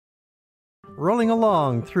rolling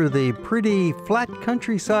along through the pretty flat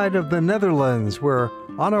countryside of the Netherlands. We're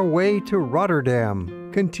on our way to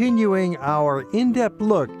Rotterdam, continuing our in-depth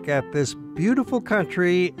look at this beautiful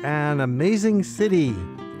country and amazing city,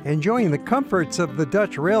 enjoying the comforts of the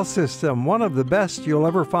Dutch rail system, one of the best you'll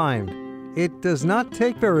ever find. It does not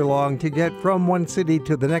take very long to get from one city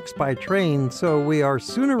to the next by train, so we are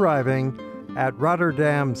soon arriving at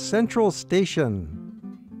Rotterdam Central Station.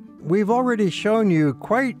 We've already shown you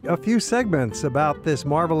quite a few segments about this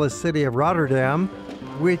marvelous city of Rotterdam,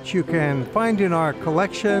 which you can find in our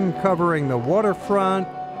collection covering the waterfront,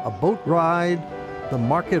 a boat ride, the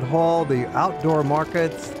market hall, the outdoor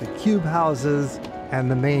markets, the cube houses,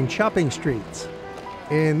 and the main shopping streets.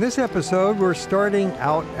 In this episode, we're starting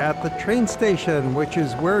out at the train station, which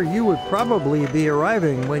is where you would probably be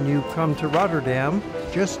arriving when you come to Rotterdam.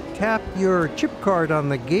 Just tap your chip card on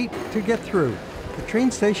the gate to get through. The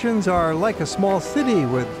train stations are like a small city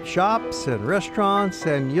with shops and restaurants,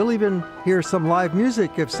 and you'll even hear some live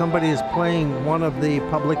music if somebody is playing one of the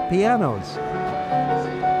public pianos.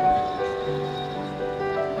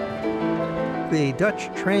 The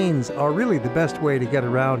Dutch trains are really the best way to get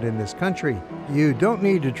around in this country. You don't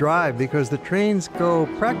need to drive because the trains go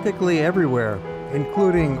practically everywhere,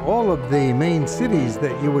 including all of the main cities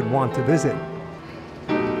that you would want to visit.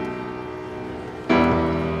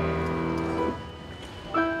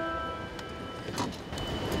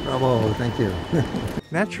 Bravo, thank you.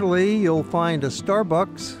 Naturally, you'll find a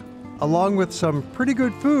Starbucks along with some pretty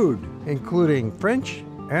good food, including French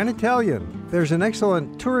and Italian. There's an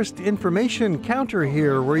excellent tourist information counter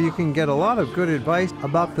here where you can get a lot of good advice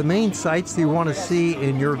about the main sites you want to see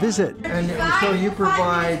in your visit. And so you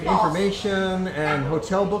provide information and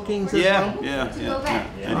hotel bookings as well? Yeah.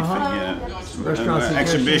 Anything, Restaurants,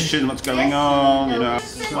 exhibition, what's going on, you know.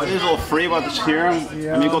 Well, it is all free what is here.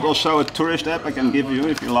 Yeah. And you got also a tourist app I can give you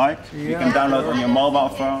if you like. Yeah. You can download on your mobile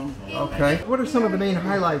phone. Okay. What are some of the main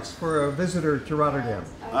highlights for a visitor to Rotterdam?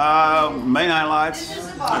 Main highlights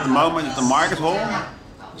at the moment is the market hall.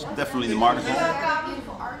 It's definitely the market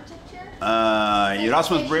hall.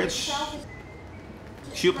 Erasmus Bridge,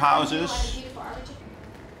 cube houses,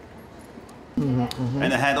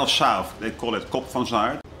 and the head of South. They call it Kop van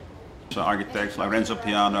Zuid. So architects like Renzo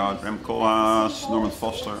Piano, Rem Koolhaas, Norman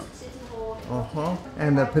Foster.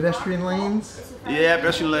 And the pedestrian lanes? Yeah,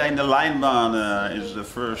 pedestrian lane. The Lijnbaan is the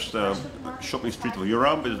first shopping street of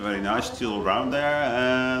Europe. It's very nice, still around there.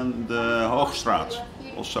 And the Hoogstraat,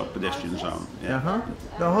 also pedestrian zone. Yeah.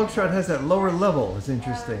 The Hoogstraat has that lower level. It's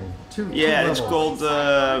interesting. Two it's called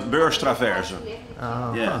Beurstraverse.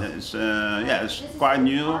 It's quite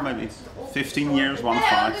new, maybe 15 years,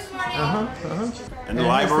 1.5. And the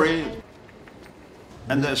library.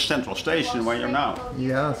 And the central station where you're now.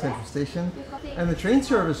 Yeah, central station. And the train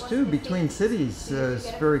service too, between cities is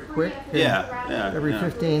very quick. Every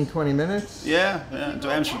 15, 20 minutes. Yeah,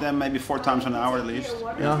 to Amsterdam maybe 4 times an hour at least.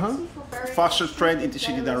 Fastest train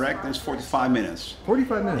Intercity Direct is 45 minutes.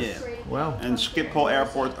 45 minutes? Yeah. Wow. And Schiphol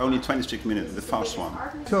Airport only 26 minutes, the fast one.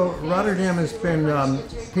 So Rotterdam has been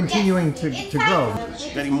continuing to grow.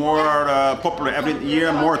 Getting more popular every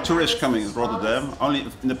year, more tourists coming to Rotterdam. Only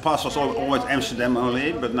in the past was always Amsterdam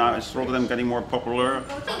only, but now it's Rotterdam getting more popular.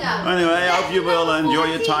 Anyway, I hope you will enjoy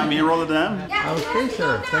your time here in Rotterdam. Okay,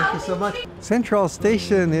 sir. Thank you so much. Central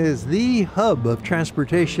Station is the hub of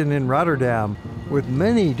transportation in Rotterdam, with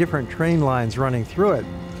many different train lines running through it.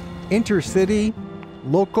 Intercity,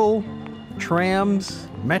 local, trams,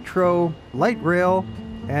 metro, light rail,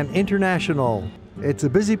 and international. It's a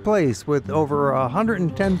busy place with over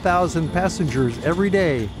 110,000 passengers every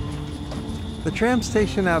day. The tram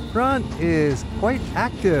station out front is quite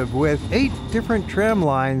active with 8 different tram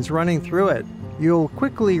lines running through it. You'll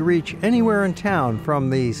quickly reach anywhere in town from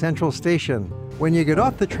the central station. When you get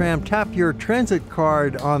off the tram, tap your transit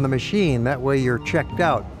card on the machine. That way you're checked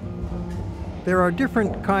out. There are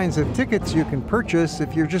different kinds of tickets you can purchase.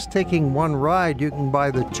 If you're just taking one ride, you can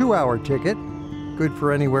buy the 2-hour ticket, good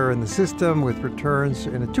for anywhere in the system with returns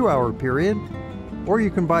in a 2-hour period. Or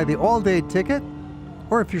you can buy the all-day ticket.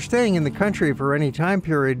 Or if you're staying in the country for any time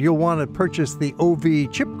period, you'll want to purchase the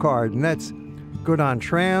OV chip card, and that's good on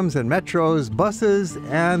trams and metros, buses,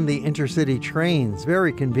 and the intercity trains.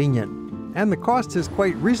 Very convenient. And the cost is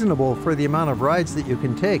quite reasonable for the amount of rides that you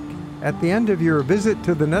can take. At the end of your visit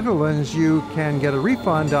to the Netherlands, you can get a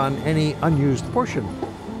refund on any unused portion.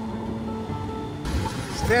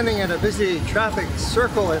 Standing in a busy traffic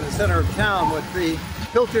circle in the center of town with the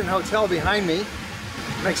Hilton Hotel behind me.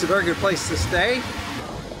 Makes a very good place to stay.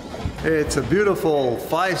 It's a beautiful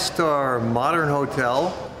 5-star modern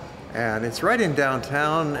hotel, and it's right in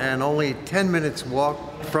downtown and only 10 minutes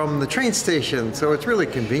walk from the train station, so it's really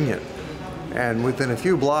convenient. And within a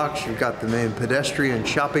few blocks, you've got the main pedestrian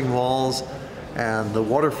shopping malls, and the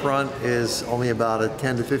waterfront is only about a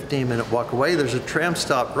 10 to 15 minute walk away. There's a tram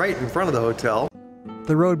stop right in front of the hotel.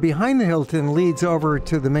 The road behind the Hilton leads over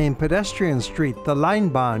to the main pedestrian street, the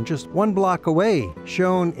Lijnbaan, just 1 block away,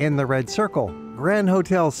 shown in the red circle. Grand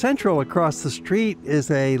Hotel Central across the street is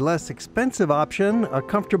a less expensive option, a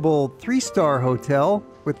comfortable 3-star hotel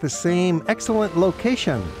with the same excellent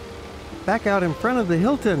location. Back out in front of the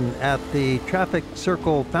Hilton at the traffic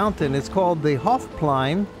circle fountain, it's called the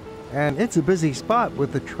Hofplein, and it's a busy spot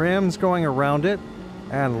with the trams going around it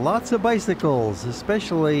and lots of bicycles,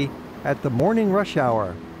 especially at the morning rush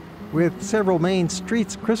hour. With several main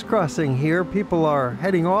streets crisscrossing here, people are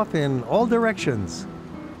heading off in all directions.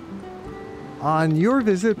 On your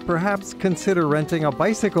visit, perhaps consider renting a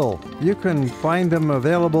bicycle. You can find them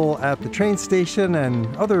available at the train station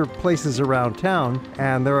and other places around town,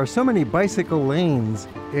 and there are so many bicycle lanes.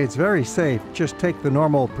 It's very safe. Just take the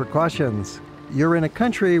normal precautions. You're in a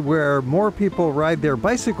country where more people ride their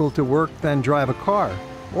bicycle to work than drive a car.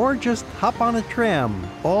 Or just hop on a tram.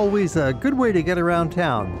 Always a good way to get around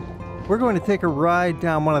town. We're going to take a ride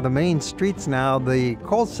down one of the main streets now, the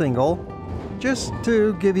Koolsingel, just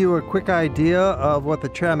to give you a quick idea of what the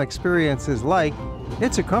tram experience is like.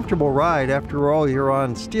 It's a comfortable ride. After all, you're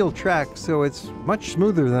on steel tracks, so it's much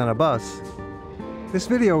smoother than a bus. This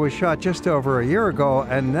video was shot just over a year ago,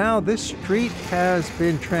 and now this street has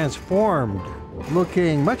been transformed,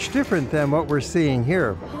 looking much different than what we're seeing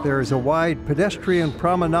here. There's a wide pedestrian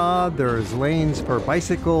promenade, there's lanes for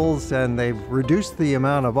bicycles, and they've reduced the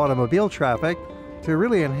amount of automobile traffic to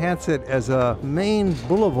really enhance it as a main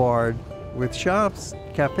boulevard with shops,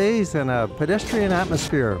 cafes, and a pedestrian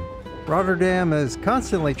atmosphere. Rotterdam is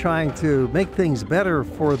constantly trying to make things better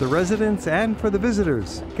for the residents and for the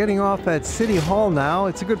visitors. Getting off at City Hall now,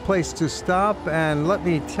 it's a good place to stop, and let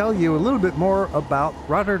me tell you a little bit more about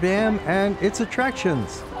Rotterdam and its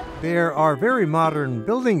attractions. There are very modern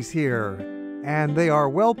buildings here, and they are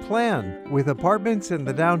well planned, with apartments in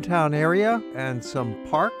the downtown area and some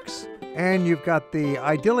parks. And you've got the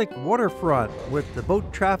idyllic waterfront with the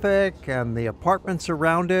boat traffic and the apartments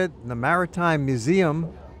around it, and the Maritime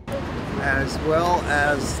Museum, as well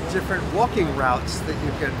as different walking routes that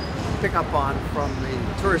you can pick up on from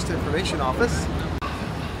the Tourist Information Office.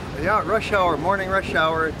 Yeah, rush hour, morning rush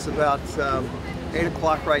hour, it's about 8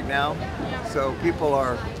 o'clock right now, so people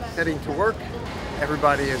are heading to work.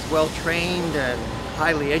 Everybody is well trained and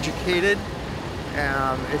highly educated,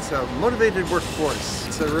 and it's a motivated workforce.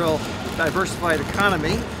 It's a real diversified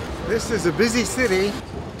economy. This is a busy city,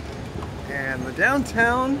 and the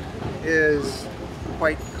downtown is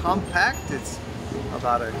quite compact. It's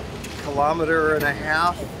about 1.5 kilometers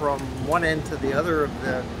from one end to the other of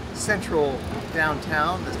the central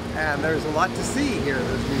downtown, and there's a lot to see here.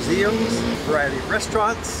 There's museums, a variety of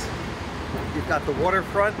restaurants, you've got the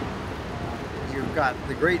waterfront, you've got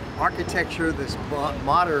the great architecture, this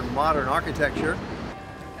modern architecture,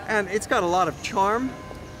 and it's got a lot of charm.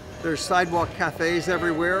 There's sidewalk cafes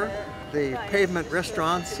everywhere. The pavement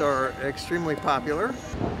restaurants are extremely popular,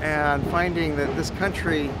 and finding that this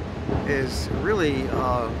country is really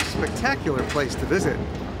a spectacular place to visit.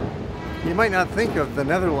 You might not think of the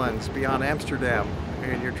Netherlands beyond Amsterdam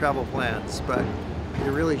in your travel plans, but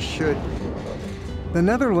you really should. The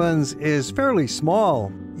Netherlands is fairly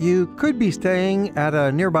small. You could be staying at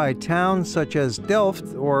a nearby town such as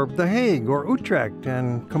Delft or The Hague or Utrecht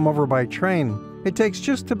and come over by train. It takes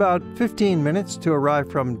just about 15 minutes to arrive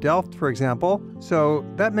from Delft, for example, so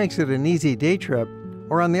that makes it an easy day trip.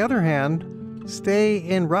 Or on the other hand, stay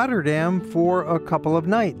in Rotterdam for a couple of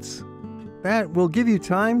nights. That will give you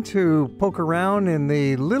time to poke around in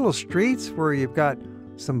the little streets where you've got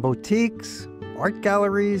some boutiques, art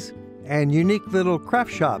galleries, and unique little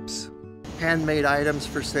craft shops. Handmade items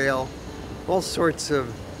for sale, all sorts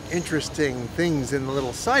of interesting things in the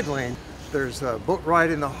little side lane. There's a boat ride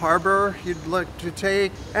in the harbor you'd like to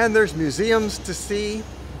take, and there's museums to see.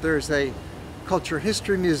 There's a culture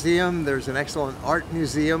history museum, there's an excellent art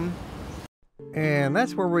museum. And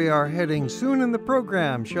that's where we are heading soon in the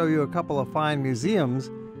program, show you a couple of fine museums.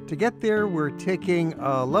 To get there, we're taking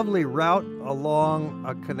a lovely route along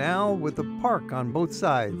a canal with a park on both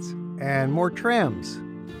sides, and more trams.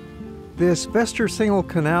 This Westersingle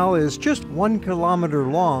Canal is just 1 kilometer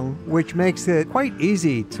long, which makes it quite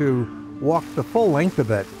easy to walk the full length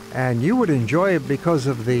of it. And you would enjoy it because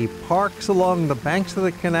of the parks along the banks of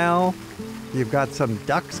the canal. You've got some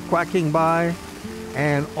ducks quacking by.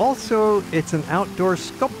 And also, it's an outdoor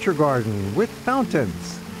sculpture garden with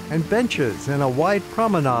fountains and benches and a wide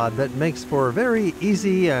promenade that makes for very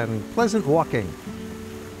easy and pleasant walking.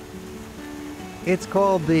 It's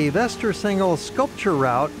called the Westersingle Sculpture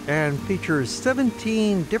Route and features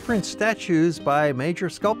 17 different statues by major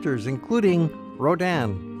sculptors, including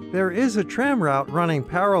Rodin. There is a tram route running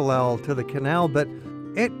parallel to the canal, but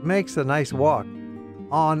it makes a nice walk.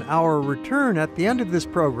 On our return at the end of this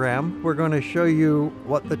program, we're going to show you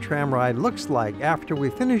what the tram ride looks like after we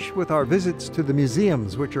finish with our visits to the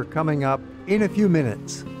museums, which are coming up in a few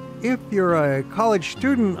minutes. If you're a college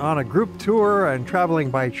student on a group tour and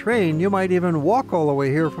traveling by train, you might even walk all the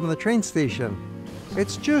way here from the train station.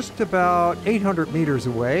 It's just about 800 meters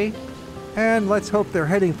away, and let's hope they're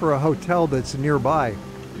heading for a hotel that's nearby.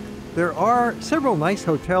 There are several nice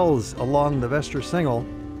hotels along the Westersingle.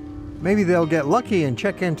 Maybe they'll get lucky and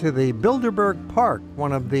check into the Bilderberg Park,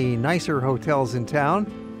 one of the nicer hotels in town.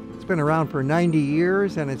 It's been around for 90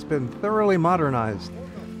 years and it's been thoroughly modernized.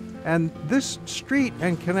 And this street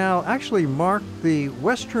and canal actually mark the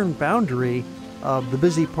western boundary of the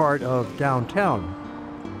busy part of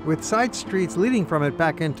downtown, with side streets leading from it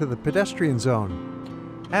back into the pedestrian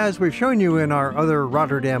zone, as we've shown you in our other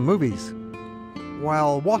Rotterdam movies.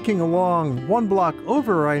 While walking along one block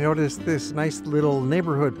over, I noticed this nice little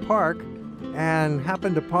neighborhood park and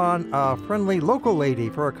happened upon a friendly local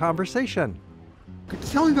lady for a conversation.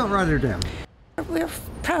 Tell me about Rotterdam. We're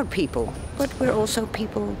proud people, but we're also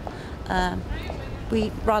people,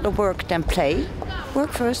 we rather work than play.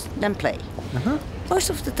 Work first, then play. Most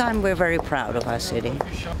of the time we're very proud of our city.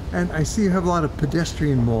 And I see you have a lot of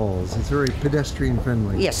pedestrian malls. It's very pedestrian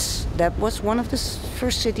friendly. Yes, that was one of the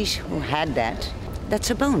first cities who had that. That's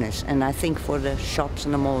a bonus, and I think for the shops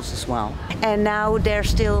and the malls as well. And now they're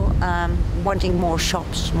still wanting more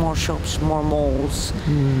shops, more malls.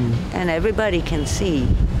 And everybody can see.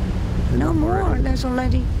 No more. There's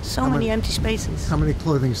already so many empty spaces. How many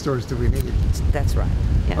clothing stores do we need? That's right.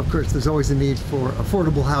 Yeah. Of course, there's always a need for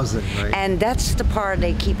affordable housing, right? And that's the part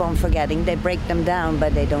they keep on forgetting. They break them down,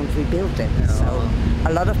 but they don't rebuild them. Yeah. So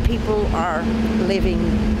a lot of people are living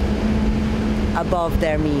above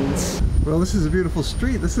their means. Well, this is a beautiful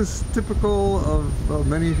street. This is typical of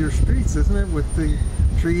many of your streets, isn't it? With the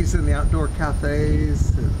trees and the outdoor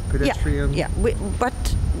cafes, pedestrian. Yeah, but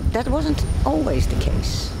that wasn't always the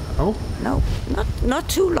case. Oh? No, not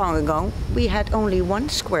too long ago. We had only one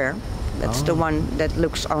square. That's the one that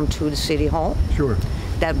looks onto the city hall. Sure.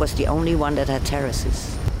 That was the only one that had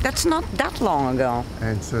terraces. That's not that long ago.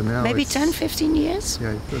 And so now maybe 10, 15 years.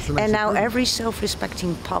 Yeah, that's a nice and now improvement. Every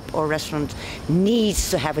self-respecting pub or restaurant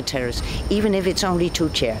needs to have a terrace, even if it's only 2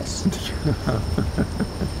 chairs.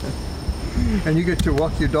 And you get to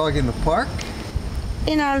walk your dog in the park?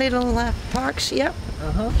 In our little parks, yeah.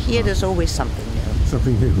 Here there's always something new.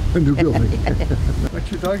 Something new, a new building. What's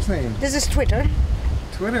your dog's name? This is Twitter.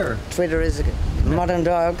 Twitter. Twitter is a modern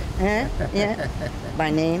dog. Yeah. By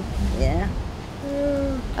name. Yeah.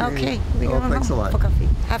 Okay. We're going thanks home a lot. for coffee.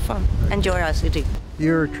 Have fun. Enjoy our city.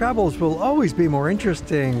 Your travels will always be more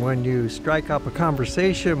interesting when you strike up a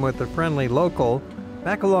conversation with a friendly local.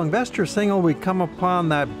 Back along Westersingle, we come upon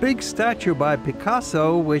that big statue by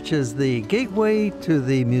Picasso, which is the gateway to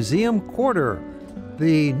the museum quarter.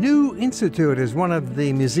 The New Institute is one of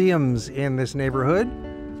the museums in this neighborhood,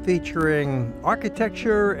 featuring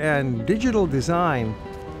architecture and digital design.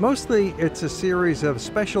 Mostly it's a series of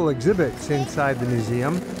special exhibits inside the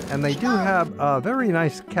museum, and they do have a very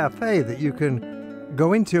nice cafe that you can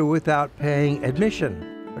go into without paying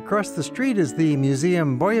admission. Across the street is the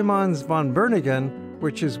Museum Boijemans van Beuningen,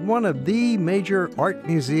 which is one of the major art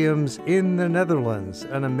museums in the Netherlands,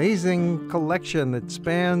 an amazing collection that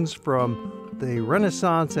spans from the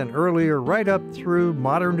Renaissance and earlier right up through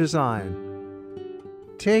modern design.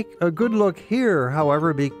 Take a good look here,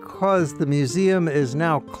 however, because the museum is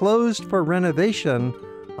now closed for renovation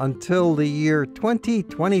until the year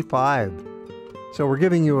 2025. So we're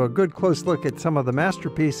giving you a good close look at some of the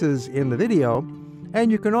masterpieces in the video,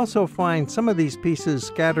 and you can also find some of these pieces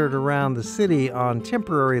scattered around the city on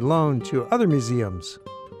temporary loan to other museums.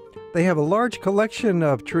 They have a large collection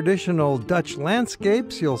of traditional Dutch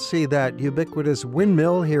landscapes. You'll see that ubiquitous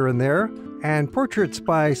windmill here and there, and portraits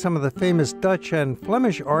by some of the famous Dutch and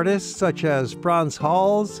Flemish artists such as Frans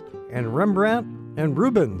Hals and Rembrandt and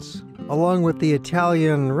Rubens, along with the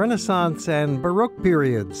Italian Renaissance and Baroque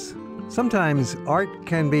periods. Sometimes art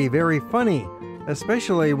can be very funny,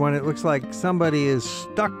 especially when it looks like somebody is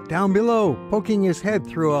stuck down below, poking his head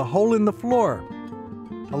through a hole in the floor.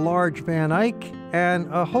 A large Van Eyck,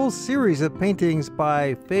 and a whole series of paintings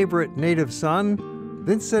by favorite native son,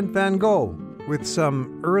 Vincent van Gogh, with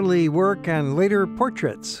some early work and later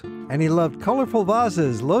portraits. And he loved colorful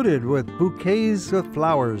vases loaded with bouquets of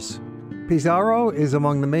flowers. Pissarro is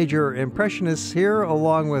among the major impressionists here,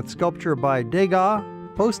 along with sculpture by Degas,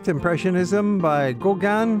 Post-Impressionism by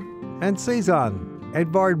Gauguin and Cézanne.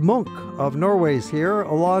 Edvard Munch of Norway is here,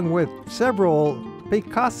 along with several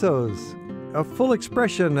Picassos, a full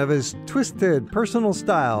expression of his twisted personal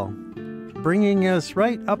style, bringing us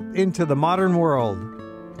right up into the modern world.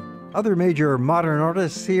 Other major modern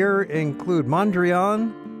artists here include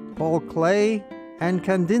Mondrian, Paul Klee, and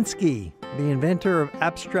Kandinsky, the inventor of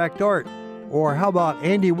abstract art. Or how about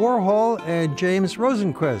Andy Warhol and James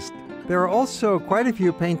Rosenquist? There are also quite a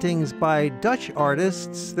few paintings by Dutch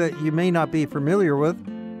artists that you may not be familiar with.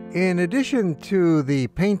 In addition to the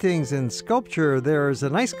paintings and sculpture, there's a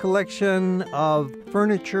nice collection of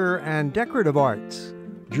furniture and decorative arts,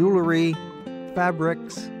 jewelry,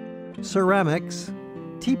 fabrics, ceramics,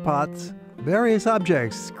 teapots, various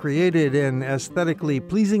objects created in aesthetically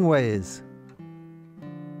pleasing ways.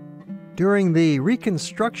 During the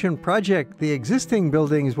reconstruction project, the existing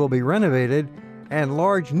buildings will be renovated and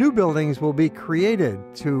large new buildings will be created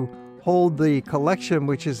to hold the collection,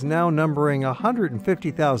 which is now numbering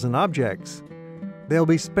 150,000 objects. They'll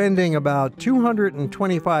be spending about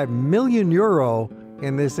 225 million euro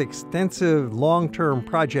in this extensive long-term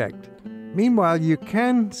project. Meanwhile, you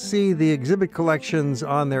can see the exhibit collections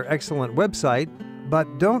on their excellent website,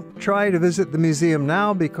 but don't try to visit the museum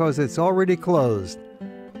now because it's already closed.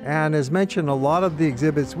 And as mentioned, a lot of the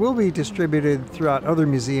exhibits will be distributed throughout other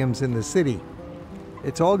museums in the city.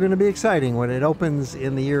 It's all going to be exciting when it opens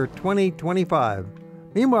in the year 2025.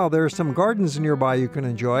 Meanwhile, there are some gardens nearby you can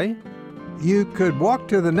enjoy. You could walk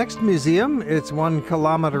to the next museum, it's 1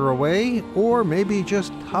 kilometer away, or maybe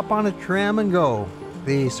just hop on a tram and go.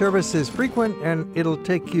 The service is frequent and it'll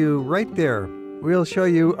take you right there. We'll show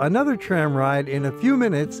you another tram ride in a few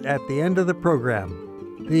minutes at the end of the program.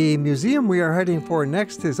 The museum we are heading for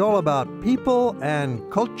next is all about people and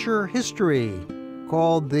culture history,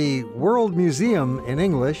 called the World Museum in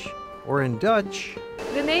English, or in Dutch.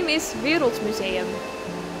 The name is Wereldmuseum.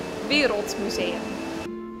 Wereldmuseum.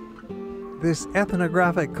 This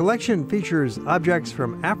ethnographic collection features objects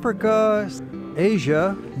from Africa,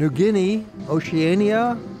 Asia, New Guinea,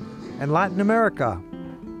 Oceania, and Latin America,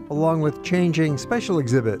 along with changing special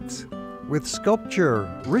exhibits with sculpture,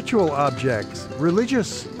 ritual objects,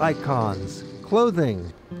 religious icons,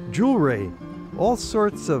 clothing, jewelry, all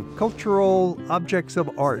sorts of cultural objects of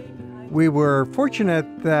art. We were fortunate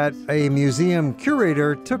that a museum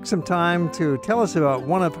curator took some time to tell us about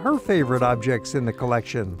one of her favorite objects in the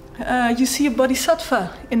collection. You see a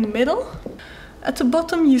bodhisattva in the middle. At the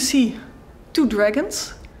bottom you see 2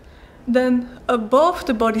 dragons. Then above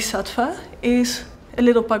the bodhisattva is a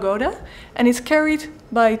little pagoda, and it's carried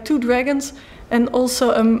by 2 dragons and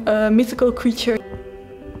also a mythical creature.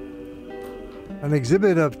 An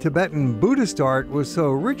exhibit of Tibetan Buddhist art was so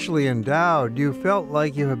richly endowed you felt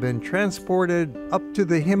like you had been transported up to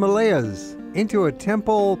the Himalayas, into a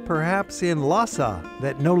temple perhaps in Lhasa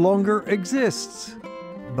that no longer exists.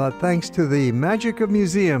 But thanks to the magic of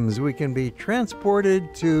museums, we can be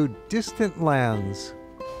transported to distant lands.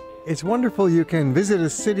 It's wonderful you can visit a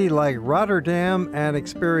city like Rotterdam and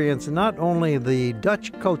experience not only the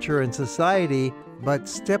Dutch culture and society, but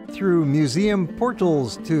step through museum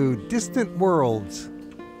portals to distant worlds.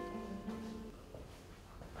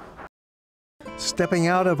 Stepping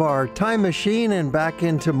out of our time machine and back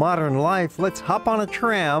into modern life, let's hop on a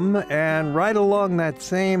tram and ride along that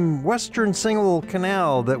same western single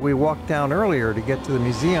canal that we walked down earlier to get to the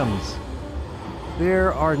museums.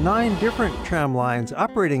 There are 9 different tram lines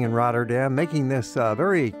operating in Rotterdam, making this a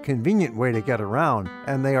very convenient way to get around,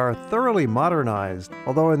 and they are thoroughly modernized.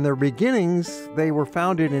 Although in their beginnings, they were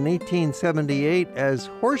founded in 1878 as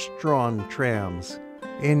horse-drawn trams.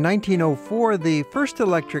 In 1904, the first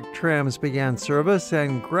electric trams began service,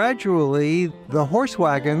 and gradually the horse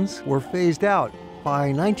wagons were phased out.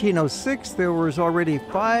 By 1906, there was already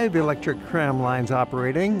 5 electric tram lines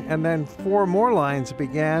operating, and then 4 more lines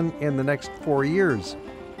began in the next 4 years.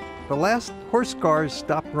 The last horse cars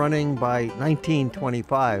stopped running by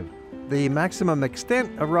 1925. The maximum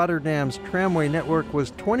extent of Rotterdam's tramway network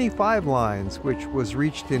was 25 lines, which was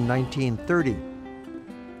reached in 1930.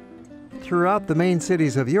 Throughout the main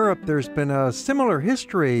cities of Europe, there's been a similar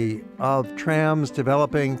history of trams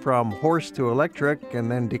developing from horse to electric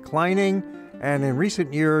and then declining, and in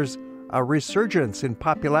recent years, a resurgence in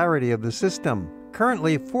popularity of the system.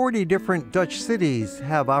 Currently, 40 different Dutch cities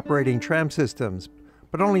have operating tram systems,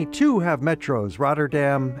 but only 2 have metros,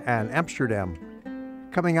 Rotterdam and Amsterdam.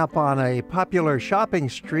 Coming up on a popular shopping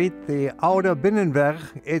street, the Oude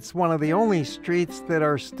Binnenweg, it's one of the only streets that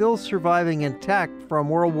are still surviving intact from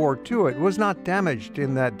World War II. It was not damaged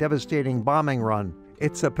in that devastating bombing run.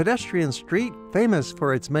 It's a pedestrian street famous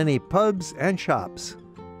for its many pubs and shops.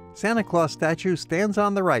 Santa Claus statue stands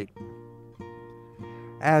on the right.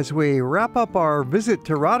 As we wrap up our visit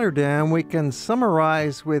to Rotterdam, we can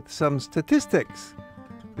summarize with some statistics.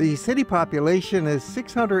 The city population is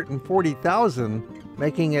 640,000,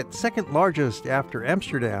 making it second largest after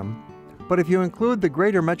Amsterdam. But if you include the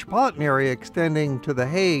greater metropolitan area extending to The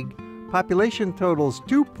Hague, population totals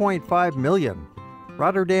 2.5 million.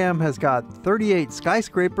 Rotterdam has got 38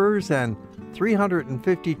 skyscrapers and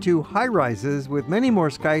 352 high-rises, with many more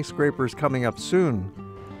skyscrapers coming up soon.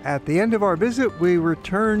 At the end of our visit, we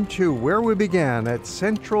return to where we began, at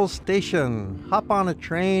Central Station. Hop on a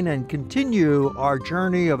train and continue our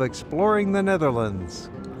journey of exploring the Netherlands.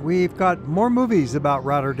 We've got more movies about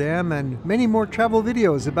Rotterdam and many more travel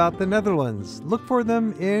videos about the Netherlands. Look for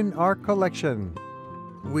them in our collection.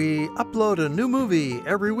 We upload a new movie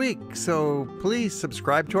every week, so please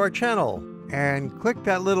subscribe to our channel and click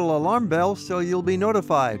that little alarm bell so you'll be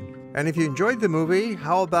notified. And if you enjoyed the movie,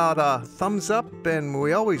 how about a thumbs up? And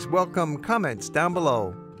we always welcome comments down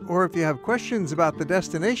below. Or if you have questions about the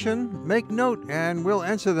destination, make note and we'll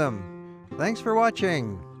answer them. Thanks for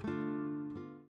watching.